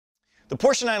The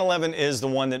Porsche 911 is the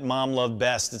one that Mom loved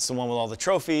best. It's the one with all the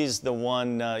trophies, the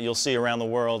one you'll see around the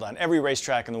world on every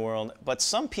racetrack in the world. But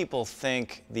some people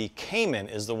think the Cayman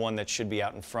is the one that should be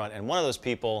out in front, and one of those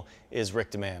people is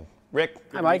Rick DeMan. Rick,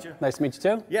 hi Mike, nice to meet you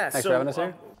too. Yeah, thanks for having us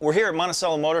here. We're here at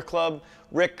Monticello Motor Club.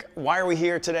 Rick, why are we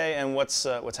here today, and what's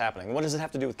happening? What does it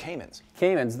have to do with Caymans?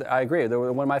 Caymans, I agree, they're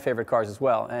one of my favorite cars as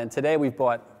well. And today we've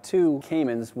bought two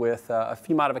Caymans with a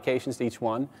few modifications to each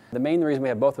one. The main reason we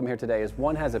have both of them here today is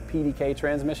one has a PDK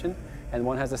transmission and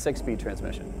one has a 6-speed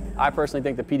transmission. I personally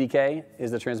think the PDK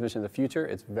is the transmission of the future.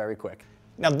 It's very quick.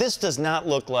 Now this does not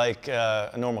look like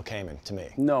a normal Cayman to me.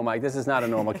 No, Mike, this is not a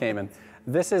normal Cayman.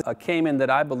 This is a Cayman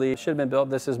that I believe should have been built.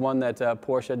 This is one that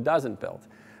Porsche doesn't build.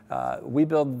 We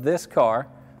build this car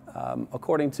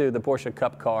according to the Porsche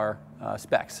Cup car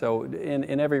specs. So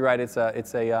in every right, it's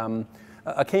a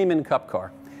Cayman Cup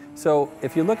car. So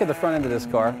if you look at the front end of this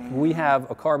car, we have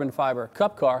a carbon fiber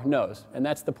Cup car nose, and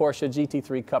that's the Porsche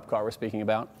GT3 Cup car we're speaking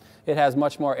about. It has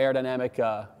much more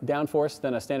aerodynamic downforce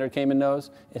than a standard Cayman nose.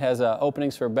 It has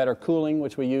openings for better cooling,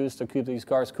 which we use to keep these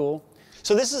cars cool.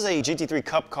 So this is a GT3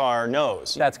 Cup car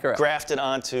nose. That's correct. Grafted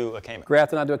onto a Cayman.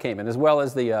 Grafted onto a Cayman, as well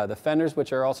as the fenders,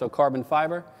 which are also carbon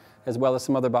fiber, as well as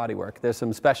some other bodywork. There's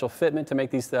some special fitment to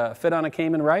make these fit on a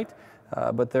Cayman right,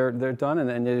 but they're done,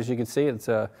 and as you can see, it's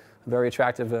a very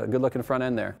attractive, good-looking front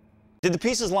end there. Did the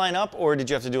pieces line up, or did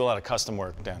you have to do a lot of custom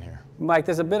work down here? Mike,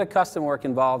 there's a bit of custom work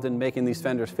involved in making these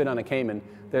fenders fit on a Cayman.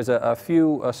 There's a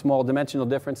few small dimensional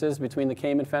differences between the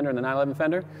Cayman fender and the 911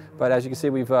 fender, but as you can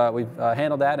see, we've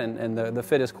handled that, and the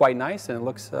fit is quite nice, and it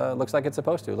looks like it's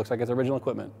supposed to. It looks like it's original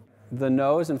equipment. The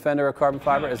nose and fender are carbon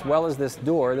fiber, as well as this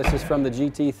door. This is from the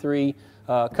GT3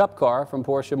 Cup car from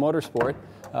Porsche Motorsport,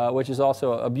 which is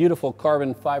also a beautiful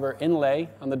carbon fiber inlay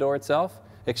on the door itself.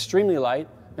 Extremely light.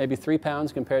 Maybe 3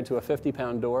 pounds compared to a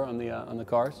 50-pound door on the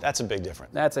cars. That's a big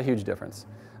difference. That's a huge difference.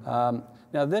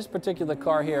 Now this particular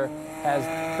car here has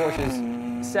Porsche's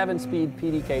 7-speed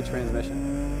PDK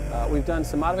transmission. We've done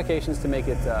some modifications to make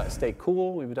it stay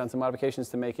cool. We've done some modifications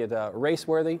to make it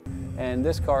race-worthy. And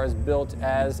this car is built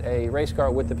as a race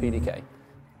car with the PDK.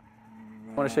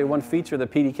 I want to show you one feature of the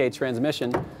PDK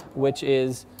transmission, which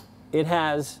is it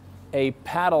has a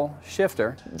paddle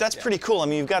shifter. That's pretty cool. I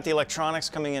mean, you've got the electronics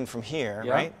coming in from here,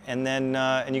 right? And then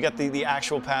and you got the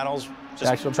actual paddles. Just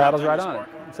actual paddles right on it.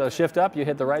 So shift up, you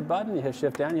hit the right button. You hit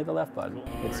shift down, you hit the left button.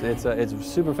 It's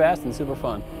super fast and super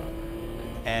fun.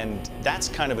 And that's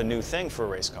kind of a new thing for a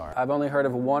race car. I've only heard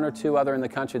of 1 or 2 other in the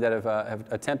country that have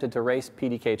attempted to race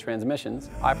PDK transmissions.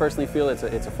 I personally feel it's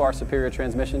a far superior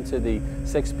transmission to the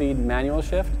 6-speed manual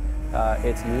shift.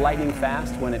 It's lightning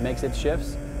fast when it makes its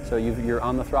shifts. So you're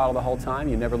on the throttle the whole time.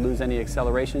 You never lose any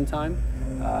acceleration time.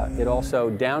 It also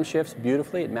downshifts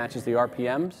beautifully. It matches the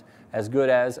RPMs as good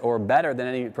as or better than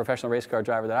any professional race car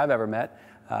driver that I've ever met.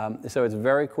 So it's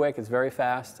very quick. It's very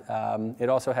fast. It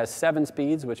also has 7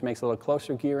 speeds, which makes a little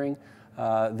closer gearing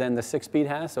than the 6-speed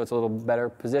has. So it's a little better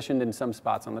positioned in some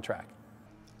spots on the track.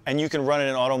 And you can run it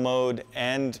in auto mode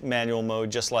and manual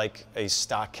mode, just like a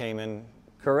stock Cayman.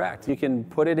 Correct. You can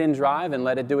put it in drive and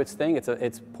let it do its thing.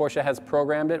 Porsche has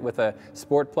programmed it with a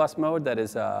Sport Plus mode that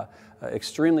is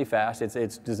extremely fast.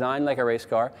 It's designed like a race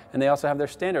car, and they also have their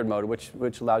standard mode,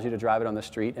 which allows you to drive it on the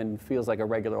street and feels like a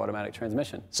regular automatic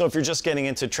transmission. So if you're just getting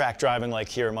into track driving like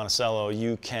here at Monticello,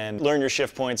 you can learn your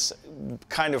shift points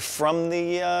kind of from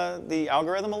the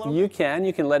algorithm a little bit?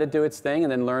 You can let it do its thing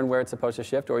and then learn where it's supposed to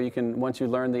shift, or you can, once you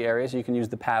learn the areas, you can use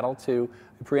the paddle to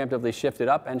preemptively shift it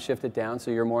up and shift it down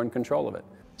so you're more in control of it.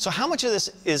 So how much of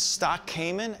this is stock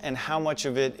Cayman and how much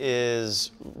of it is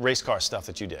race car stuff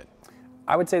that you did?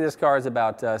 I would say this car is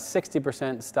about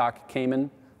 60% stock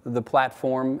Cayman. The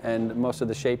platform and most of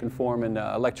the shape and form and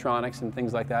electronics and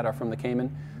things like that are from the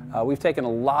Cayman. We've taken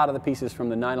a lot of the pieces from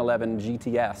the 911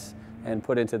 GTS and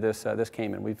put into this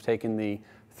Cayman. We've taken the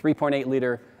 3.8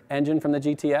 liter engine from the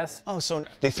GTS. Oh, so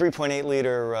the 3.8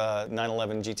 liter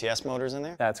 911 GTS motor's in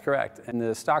there? That's correct. In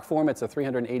the stock form, it's a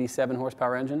 387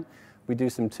 horsepower engine. We do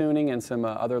some tuning and some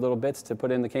other little bits to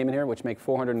put in the Cayman here, which make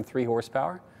 403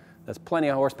 horsepower. That's plenty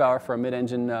of horsepower for a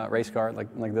mid-engine race car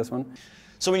like this one.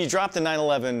 So when you drop the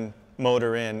 911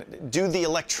 motor in, do the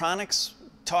electronics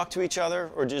talk to each other,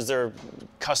 or is there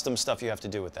custom stuff you have to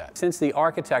do with that? Since the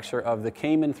architecture of the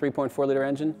Cayman 3.4 liter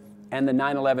engine and the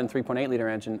 911 3.8 liter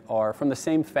engine are from the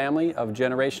same family of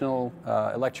generational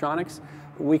electronics,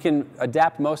 we can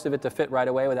adapt most of it to fit right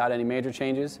away without any major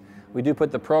changes. We do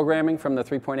put the programming from the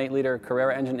 3.8 liter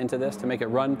Carrera engine into this to make it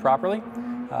run properly.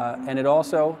 And it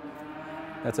also,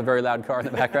 that's a very loud car in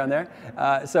the background there.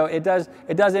 So it does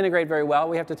integrate very well.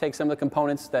 We have to take some of the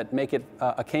components that make it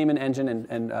a Cayman engine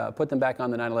and put them back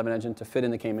on the 911 engine to fit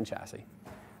in the Cayman chassis.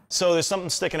 So there's something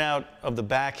sticking out of the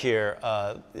back here.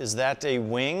 Is that a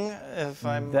wing? If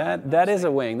I'm that is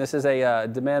a wing. This is a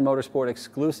DeMan Motorsport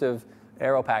exclusive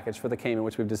aero package for the Cayman,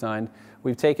 which we've designed.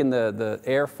 We've taken the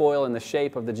airfoil in the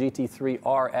shape of the GT3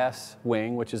 RS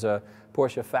wing, which is a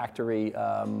Porsche factory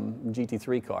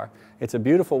GT3 car. It's a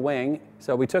beautiful wing.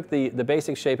 So we took the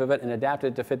basic shape of it and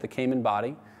adapted it to fit the Cayman body.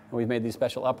 And we've made these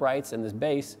special uprights and this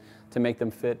base to make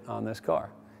them fit on this car.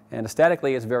 And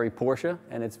aesthetically, it's very Porsche,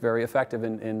 and it's very effective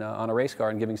on a race car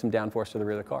and giving some downforce to the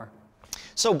rear of the car.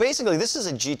 So basically, this is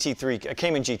a GT3, a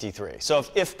Cayman GT3. So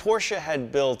if Porsche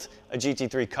had built a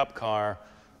GT3 Cup car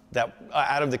that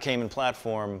out of the Cayman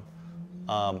platform,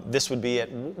 this would be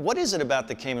it. What is it about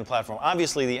the Cayman platform?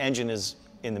 Obviously, the engine is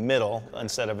in the middle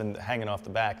instead of hanging off the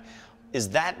back. Is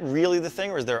that really the thing,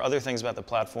 or is there other things about the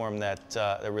platform that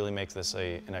really make this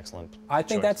an excellent I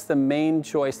think choice? that's the main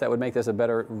choice that would make this a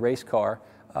better race car,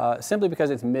 simply because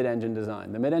it's mid-engine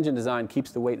design. The mid-engine design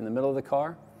keeps the weight in the middle of the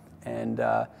car, and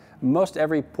most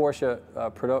every Porsche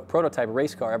prototype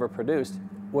race car ever produced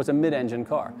was a mid-engine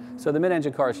car. So the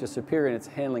mid-engine car is just superior in its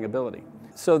handling ability.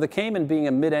 So the Cayman, being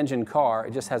a mid-engine car,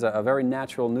 it just has a very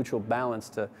natural, neutral balance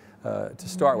to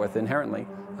start with inherently.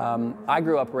 I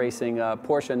grew up racing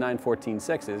Porsche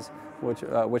 914-6s,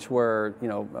 which were, you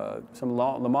know, some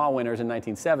Le Mans winners in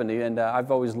 1970, and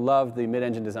I've always loved the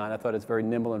mid-engine design. I thought it's very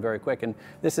nimble and very quick, and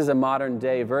this is a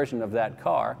modern-day version of that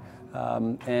car,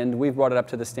 and we've brought it up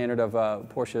to the standard of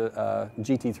Porsche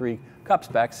GT3 Cup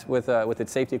specs with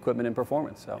its safety equipment and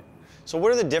performance. So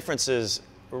what are the differences,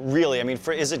 really? I mean,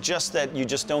 is it just that you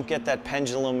just don't get that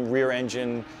pendulum rear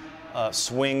engine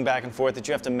swing back and forth that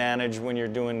you have to manage when you're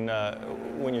doing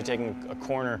when you're taking a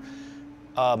corner,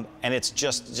 and it's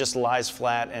just lies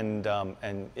flat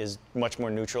and is much more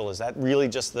neutral? Is that really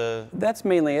just the? That's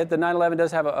mainly it. The 911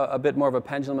 does have a bit more of a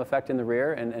pendulum effect in the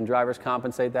rear, and drivers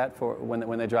compensate that for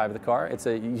when they drive the car. It's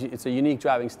a unique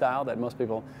driving style that most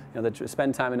people, you know, that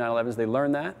spend time in 911s, they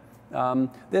learn that.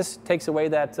 This takes away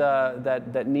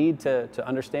that need to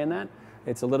understand that.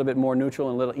 It's a little bit more neutral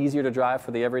and a little easier to drive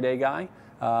for the everyday guy.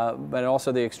 But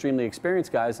also the extremely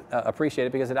experienced guys appreciate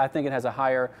it because I think it has a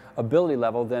higher ability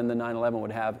level than the 911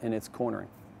 would have in its cornering.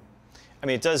 I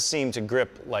mean, it does seem to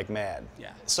grip like mad.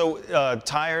 Yeah. So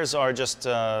tires are just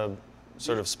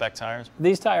sort of spec tires?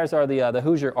 These tires are the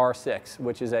Hoosier R6,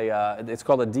 which is it's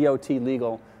called a DOT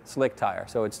legal slick tire.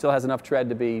 So it still has enough tread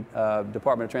to be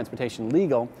Department of Transportation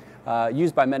legal,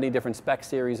 used by many different spec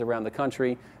series around the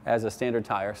country as a standard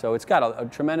tire. So it's got a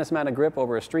tremendous amount of grip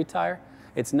over a street tire.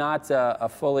 It's not a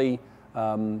fully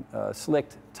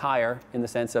slicked tire in the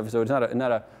sense of, so it's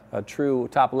not a true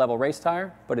top-level race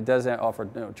tire, but it does offer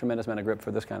a tremendous amount of grip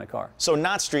for this kind of car. So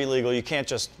not street legal, you can't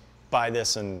just buy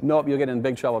this and... Nope, you'll get in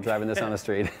big trouble driving this on the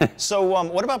street. So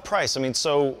what about price? I mean,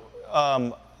 so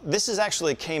this is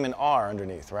actually a Cayman R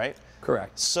underneath, right?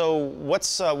 Correct. So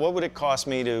what would it cost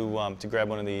me to grab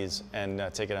one of these and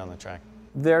take it out on the track?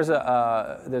 There's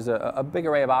a big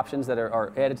array of options that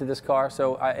are added to this car.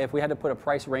 So if we had to put a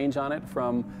price range on it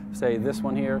from, say, this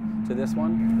one here to this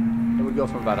one, it would go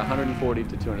from about $140,000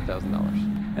 to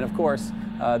 $200,000. And of course,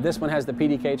 this one has the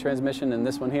PDK transmission, and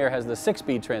this one here has the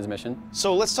 6-speed transmission.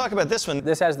 So let's talk about this one.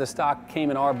 This has the stock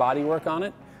Cayman R bodywork on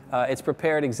it. It's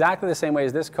prepared exactly the same way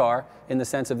as this car in the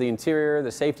sense of the interior,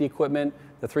 the safety equipment,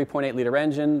 the 3.8-liter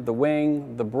engine, the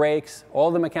wing, the brakes,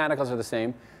 all the mechanicals are the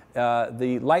same.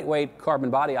 The lightweight carbon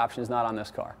body option is not on this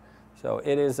car. So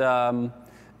it is,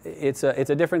 it's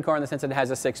a different car in the sense that it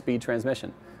has a 6-speed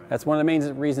transmission. That's one of the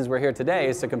main reasons we're here today,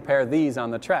 is to compare these on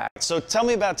the track. So tell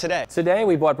me about today. Today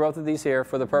we bought both of these here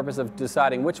for the purpose of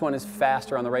deciding which one is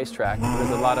faster on the racetrack.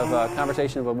 There's a lot of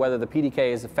conversation about whether the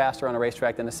PDK is faster on a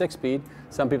racetrack than a 6-speed.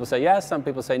 Some people say yes, some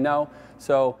people say no.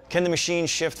 So can the machine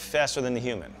shift faster than the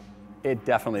human? It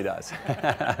definitely does.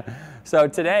 So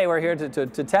today we're here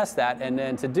to test that, and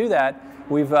then to do that,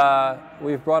 we've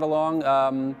brought along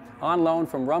on loan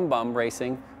from Rum Bum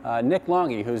Racing, Nick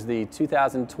Longhi, who's the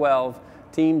 2012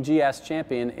 Team GS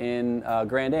champion in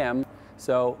Grand Am.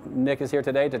 So Nick is here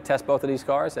today to test both of these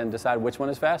cars and decide which one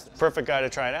is fastest. Perfect guy to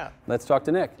try it out. Let's talk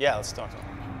to Nick. Yeah, let's talk to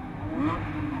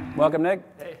him. Welcome, Nick.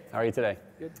 Hey. How are you today?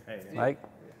 Good. Hey. Mike?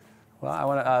 Well, I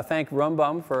want to thank Rum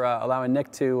Bum for allowing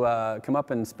Nick to come up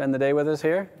and spend the day with us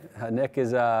here. Nick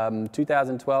is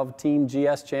 2012 Team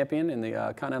GS champion in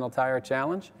the Continental Tire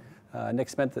Challenge. Nick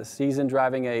spent the season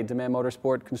driving a DeMan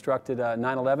Motorsport constructed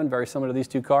 911, very similar to these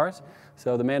two cars.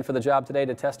 So the man for the job today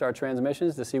to test our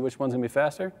transmissions to see which one's going to be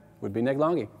faster would be Nick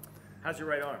Longhi. How's your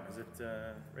right arm? Is it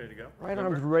ready to go? Right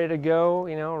arm's ready to go.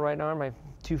 You know, right arm, my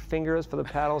 2 fingers for the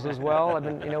paddles as well. I've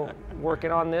been, you know,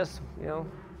 working on this, you know,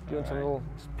 doing some little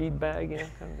speed bag, you know,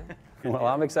 kind of thing. Well,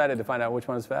 I'm excited to find out which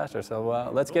one is faster, so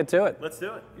let's get to it. Let's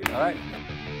do it. All right.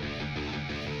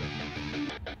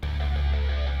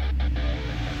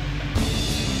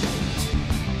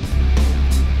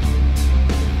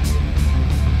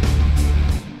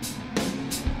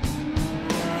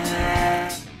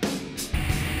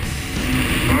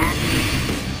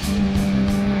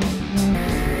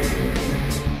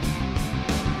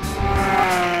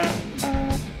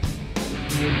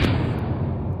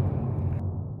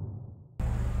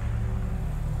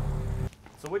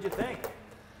 So what'd you think?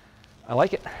 I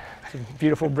like it. It's a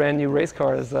beautiful brand new race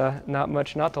car. There's not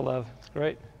much not to love. It's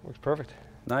great. Works perfect.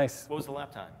 Nice. What was the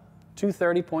lap time?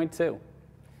 2:30.2.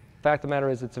 Fact of the matter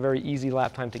is it's a very easy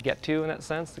lap time to get to in that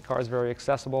sense. The car is very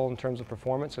accessible in terms of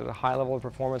performance. There's a high level of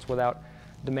performance without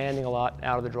demanding a lot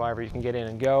out of the driver. You can get in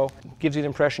and go. Gives you the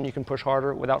impression you can push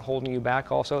harder without holding you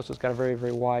back also. So it's got a very,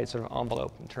 very wide sort of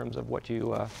envelope in terms of what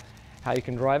you, how you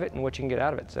can drive it and what you can get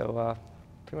out of it. So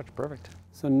pretty much perfect.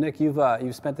 So Nick,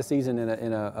 you've spent the season in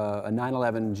a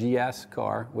 911 GS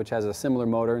car, which has a similar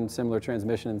motor and similar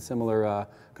transmission and similar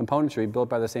componentry built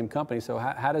by the same company. So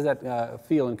how does that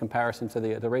feel in comparison to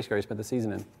the race car you spent the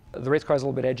season in? The race car is a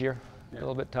little bit edgier, a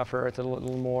little bit tougher. It's a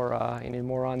little more, you need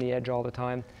more on the edge all the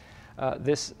time.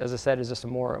 This, as I said, is just a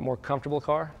more comfortable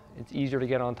car. It's easier to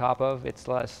get on top of. It's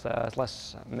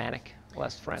less manic,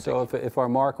 less frantic. So if our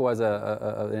Mark was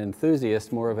an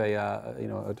enthusiast, more of a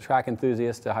a track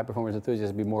enthusiast, a high performance enthusiast,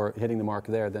 it'd be more hitting the mark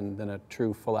there than a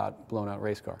true full out blown out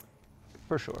race car.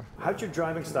 For sure. How'd your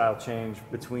driving style change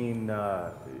between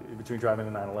driving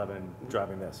the 911 and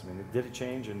driving this? I mean, did it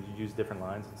change and you use different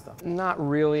lines and stuff? Not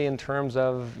really in terms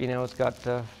of, it's got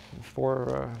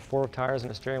four tires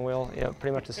and a steering wheel,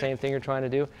 pretty much the same thing you're trying to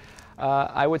do.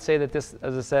 I would say that this,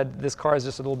 as I said, this car is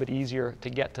just a little bit easier to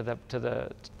get to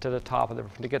the top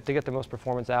of to get the most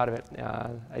performance out of it.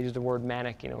 I use the word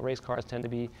manic. Race cars tend to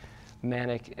be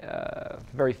manic,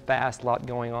 very fast, a lot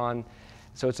going on.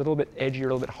 So it's a little bit edgier, a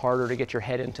little bit harder to get your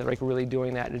head into really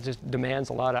doing that. It just demands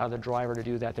a lot out of the driver to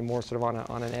do that. They're more sort of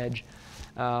on an edge.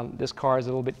 This car is a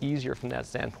little bit easier from that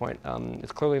standpoint.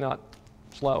 It's clearly not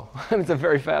slow. It's a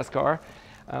very fast car.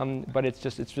 But it's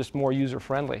just more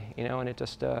user-friendly, and it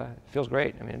just feels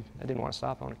great. I mean, I didn't want to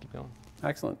stop. I want to keep going.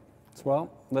 Excellent.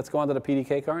 Well, let's go on to the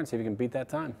PDK car and see if we can beat that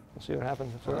time. We'll see what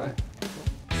happens. All right.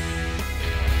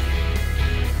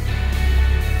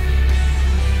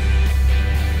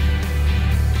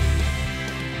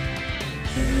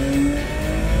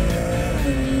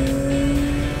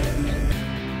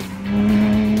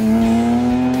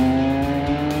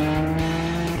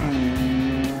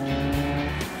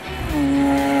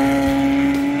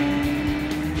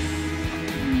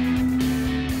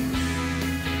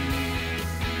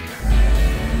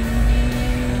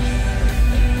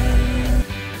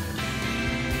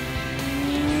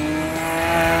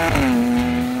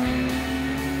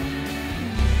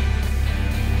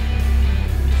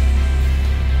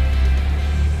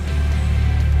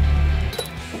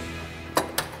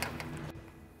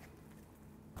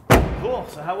 Cool.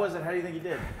 So how was it? How do you think you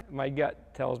did? My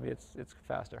gut tells me it's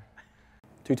faster.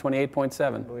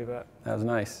 228.7. Believe that. That was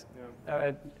nice.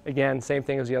 Yeah. Again, same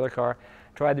thing as the other car.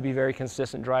 Tried to be very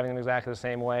consistent, driving them exactly the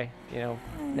same way.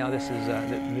 Now this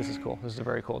is cool. This is a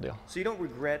very cool deal. So you don't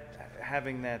regret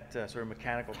having that sort of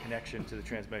mechanical connection to the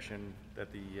transmission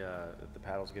that the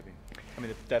paddles give you? I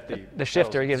mean, that the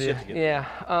shifter gives you. Yeah.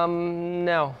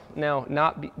 No,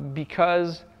 not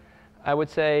because I would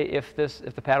say if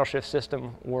the paddle shift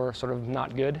system were sort of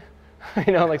not good,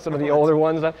 like some of the older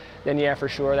ones, then yeah, for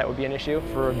sure that would be an issue.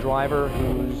 For a driver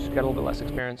who's got a little bit less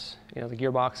experience, the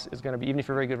gearbox is going to be, even if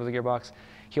you're very good with the gearbox,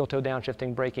 heel-toe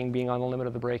downshifting, braking, being on the limit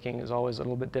of the braking is always a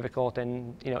little bit difficult,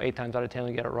 and 8 times out of 10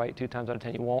 you get it right, 2 times out of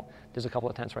 10 you won't. There's a couple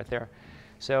of tenths right there.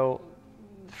 So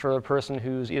for a person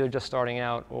who's either just starting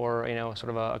out or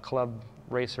sort of a club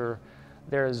racer,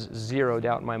 there's zero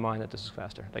doubt in my mind that this is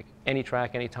faster. Like any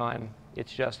track, any time,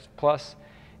 it's just, plus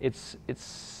it's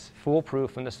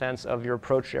foolproof in the sense of your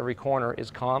approach to every corner is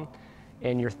calm,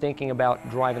 and you're thinking about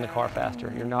driving the car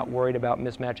faster. You're not worried about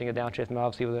mismatching a downshift, and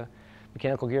obviously with a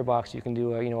mechanical gearbox you can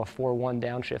do a 4-1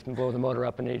 downshift and blow the motor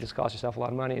up, and then you just cost yourself a lot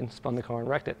of money and spun the car and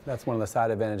wrecked it. That's one of the side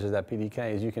advantages of that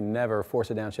PDK is you can never force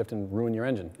a downshift and ruin your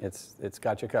engine. It's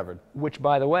got you covered. Which,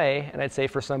 by the way, and I'd say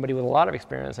for somebody with a lot of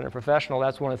experience and a professional,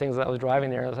 that's one of the things that I was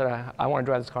driving there. I said I want to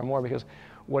drive this car more, because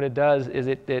what it does is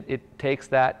it takes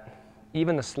that,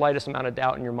 even the slightest amount of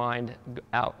doubt in your mind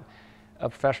out. A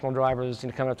professional driver is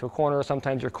coming up to a corner,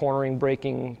 sometimes you're cornering,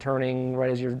 braking, turning,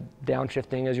 right as you're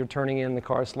downshifting, as you're turning in, the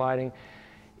car sliding.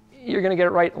 You're going to get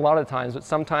it right a lot of the times, but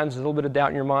sometimes there's a little bit of doubt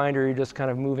in your mind, or you're just kind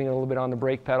of moving a little bit on the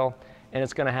brake pedal, and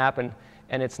it's going to happen.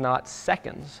 And it's not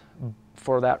seconds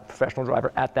for that professional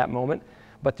driver at that moment.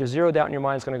 But there's zero doubt in your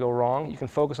mind it's going to go wrong. You can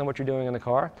focus on what you're doing in the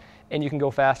car, and you can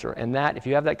go faster. And that, if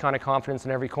you have that kind of confidence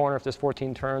in every corner, if there's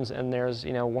 14 turns and there's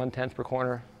 1/10 per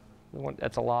corner,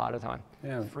 that's a lot of time.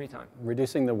 Yeah. Free time.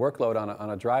 Reducing the workload on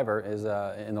a driver is,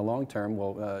 in the long term,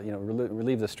 will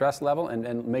relieve the stress level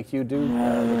and make you do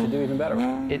what you do even better.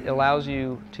 It allows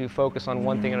you to focus on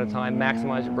one thing at a time,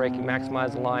 maximize your braking,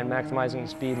 maximize the line, maximizing the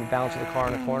speed and balance of the car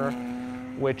in a corner,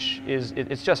 which is,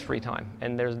 it's just free time.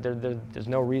 And there's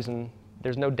no reason,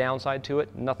 there's no downside to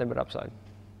it, nothing but upside.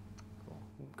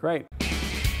 Great.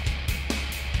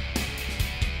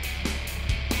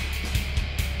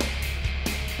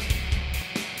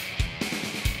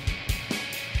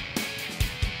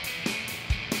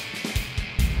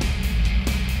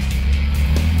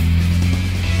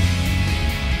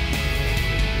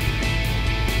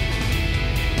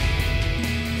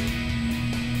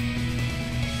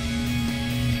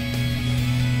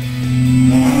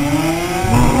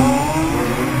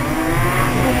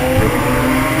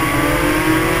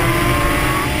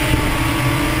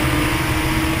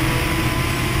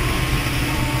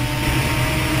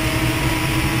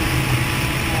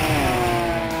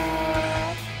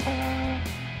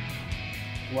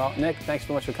 Well, Nick, thanks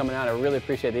so much for coming out. I really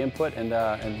appreciate the input and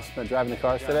driving the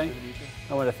cars today.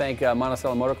 I want to thank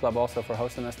Monticello Motor Club also for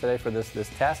hosting us today for this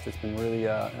test. It's been really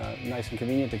nice and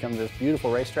convenient to come to this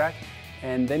beautiful racetrack.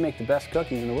 And they make the best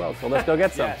cookies in the world, so let's go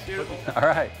get some. Yes. All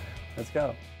right, let's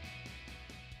go.